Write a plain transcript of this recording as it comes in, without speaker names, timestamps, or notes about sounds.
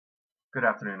Good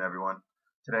afternoon, everyone.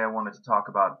 Today I wanted to talk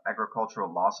about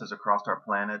agricultural losses across our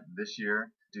planet this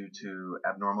year due to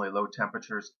abnormally low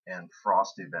temperatures and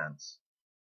frost events.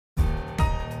 The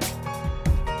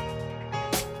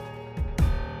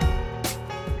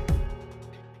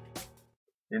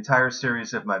entire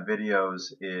series of my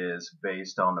videos is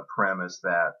based on the premise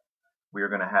that we are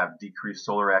going to have decreased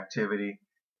solar activity,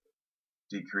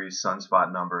 decreased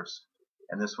sunspot numbers,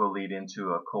 and this will lead into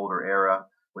a colder era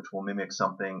which will mimic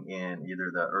something in either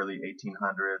the early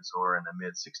 1800s or in the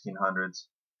mid 1600s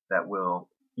that will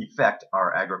affect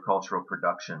our agricultural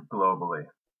production globally.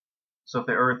 So if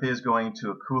the Earth is going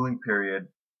to a cooling period,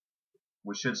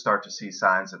 we should start to see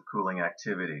signs of cooling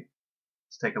activity.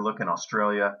 Let's take a look in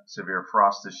Australia. Severe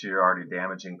frost this year already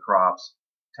damaging crops.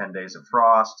 10 days of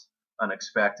frost,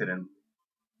 unexpected and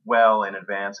well in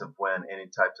advance of when any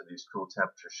types of these cool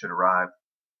temperatures should arrive.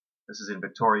 This is in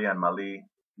Victoria and Mallee.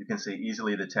 You can see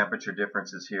easily the temperature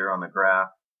differences here on the graph,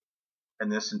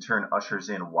 and this in turn ushers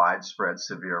in widespread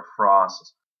severe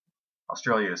frost.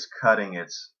 Australia is cutting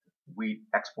its wheat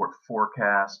export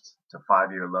forecast to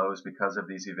 5-year lows because of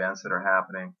these events that are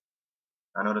happening.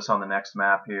 I notice on the next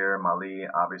map here, Mallee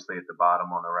obviously at the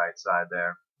bottom on the right side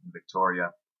there,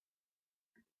 Victoria.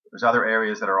 There's other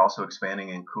areas that are also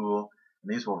expanding and cool,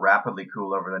 and these will rapidly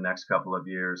cool over the next couple of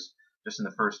years. Just in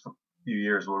the first few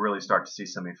years we'll really start to see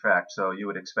some effect. So you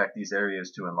would expect these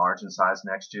areas to enlarge in size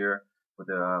next year with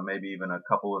maybe even a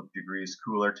couple of degrees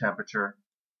cooler temperature.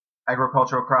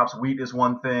 Agricultural crops, wheat is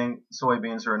one thing,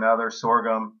 soybeans are another,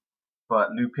 sorghum, but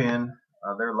lupin,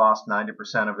 they're lost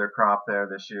 90% of their crop there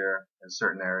this year in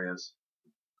certain areas.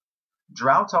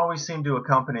 Droughts always seem to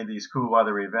accompany these cool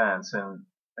weather events, and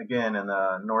again in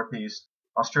the northeast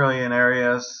Australian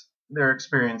areas they're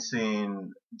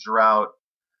experiencing drought.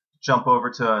 Jump over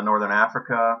to northern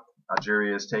Africa.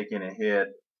 Algeria is taking a hit,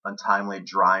 untimely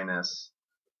dryness.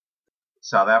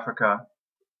 South Africa,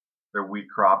 their wheat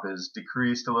crop is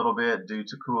decreased a little bit due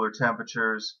to cooler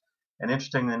temperatures. And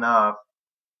interestingly enough,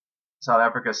 South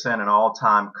Africa set an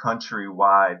all-time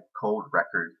countrywide cold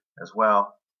record as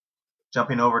well.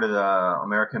 Jumping over to the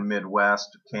American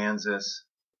Midwest, Kansas,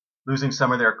 losing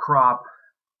some of their crop,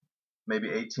 maybe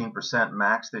 18%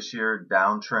 max this year,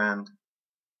 downtrend.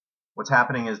 What's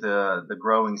happening is the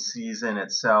growing season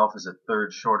itself is the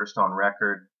third shortest on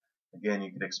record. Again,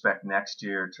 you could expect next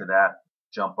year to that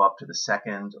jump up to the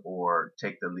second or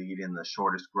take the lead in the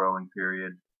shortest growing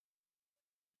period.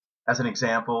 As an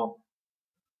example,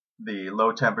 the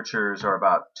low temperatures are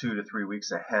about 2 to 3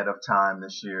 weeks ahead of time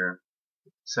this year,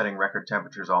 setting record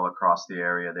temperatures all across the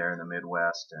area there in the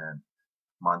Midwest and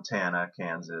Montana,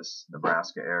 Kansas,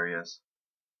 Nebraska areas.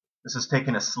 This is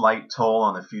taking a slight toll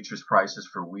on the futures prices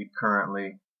for wheat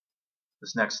currently.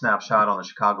 This next snapshot on the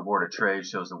Chicago Board of Trade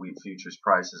shows the wheat futures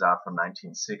prices out from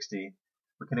 1960.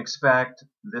 We can expect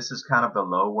this is kind of the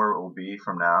low where it will be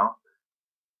from now.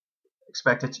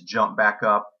 Expect it to jump back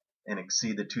up and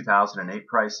exceed the 2008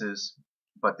 prices,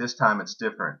 but this time it's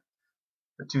different.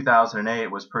 The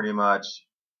 2008 was pretty much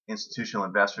institutional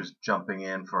investors jumping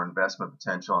in for investment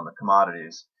potential in the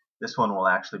commodities. This one will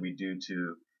actually be due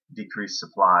to decreased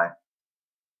supply.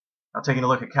 Now taking a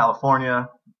look at California,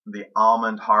 the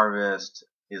almond harvest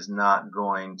is not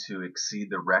going to exceed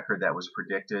the record that was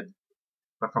predicted.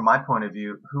 But from my point of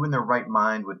view, who in their right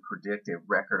mind would predict a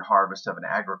record harvest of an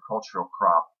agricultural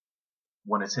crop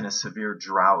when it's in a severe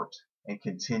drought and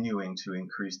continuing to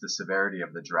increase the severity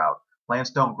of the drought?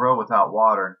 Plants don't grow without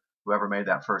water, whoever made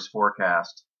that first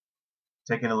forecast.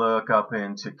 Taking a look up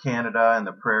into Canada and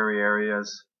the prairie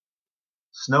areas,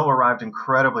 snow arrived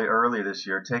incredibly early this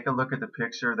year. Take a look at the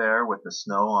picture there with the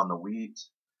snow on the wheat.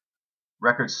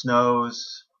 Record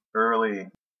snows early.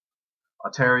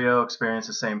 Ontario experienced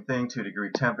the same thing,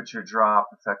 2-degree temperature drop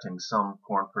affecting some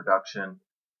corn production.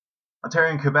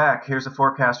 Ontario and Quebec, here's a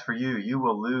forecast for you. You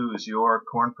will lose your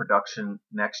corn production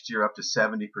next year up to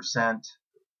 70%.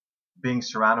 Being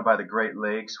surrounded by the Great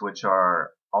Lakes, which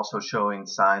are also showing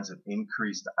signs of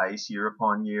increased ice year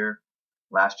upon year.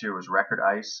 Last year was record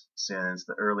ice since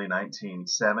the early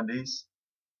 1970s.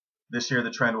 This year the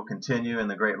trend will continue and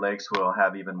the Great Lakes will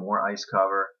have even more ice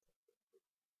cover,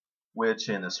 which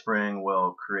in the spring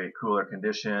will create cooler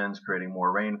conditions, creating more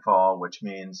rainfall, which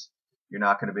means you're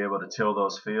not going to be able to till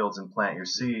those fields and plant your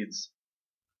seeds.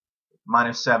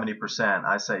 Minus 70%.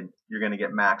 I say you're going to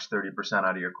get max 30%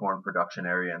 out of your corn production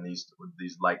area in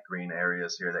these light green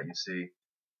areas here that you see.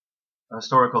 A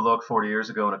historical look 40 years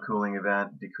ago in a cooling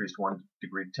event decreased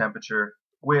 1-degree temperature,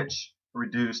 which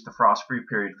reduced the frost-free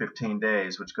period 15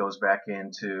 days, which goes back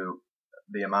into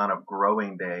the amount of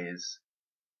growing days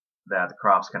that the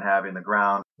crops can have in the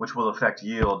ground, which will affect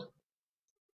yield.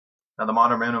 Now the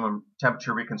modern minimum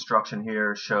temperature reconstruction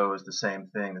here shows the same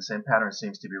thing. The same pattern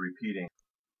seems to be repeating,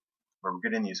 where we're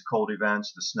getting these cold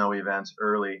events, the snow events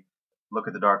early. Look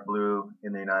at the dark blue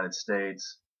in the United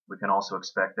States. We can also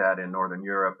expect that in Northern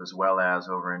Europe as well as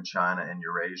over in China and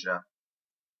Eurasia.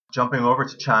 Jumping over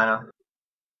to China,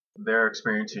 they're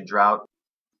experiencing drought.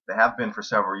 They have been for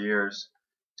several years.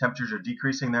 Temperatures are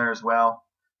decreasing there as well.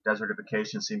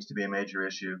 Desertification seems to be a major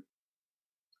issue.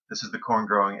 This is the corn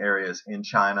growing areas in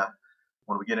China.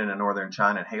 When we get into northern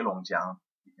China and Heilongjiang,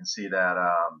 you can see that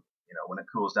when it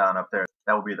cools down up there,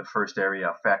 that will be the first area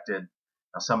affected.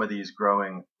 Now some of these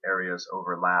growing areas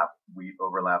overlap. Wheat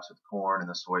overlaps with corn and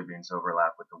the soybeans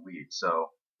overlap with the wheat.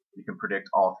 So you can predict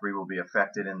all three will be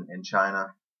affected in China.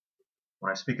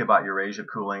 When I speak about Eurasia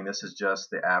cooling, this is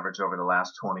just the average over the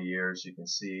last 20 years. You can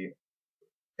see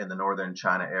in the northern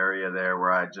China area there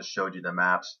where I just showed you the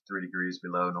maps, 3 degrees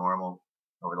below normal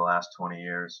over the last 20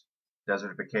 years.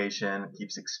 Desertification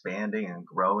keeps expanding and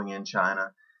growing in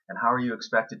China. And how are you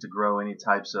expected to grow any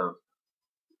types of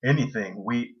anything,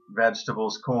 wheat,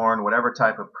 vegetables, corn, whatever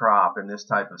type of crop in this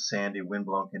type of sandy,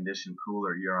 windblown condition,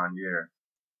 cooler year on year?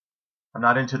 I'm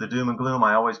not into the doom and gloom.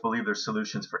 I always believe there's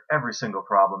solutions for every single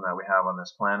problem that we have on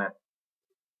this planet.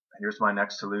 Here's my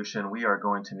next solution. We are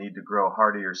going to need to grow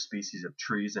hardier species of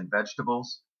trees and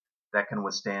vegetables that can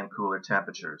withstand cooler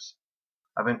temperatures.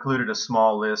 I've included a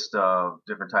small list of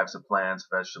different types of plants,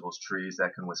 vegetables, trees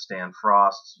that can withstand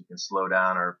frosts. You can slow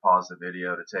down or pause the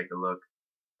video to take a look.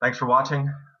 Thanks for watching.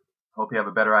 Hope you have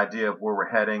a better idea of where we're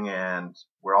heading, and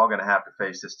we're all going to have to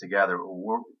face this together.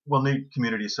 We'll need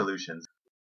community solutions.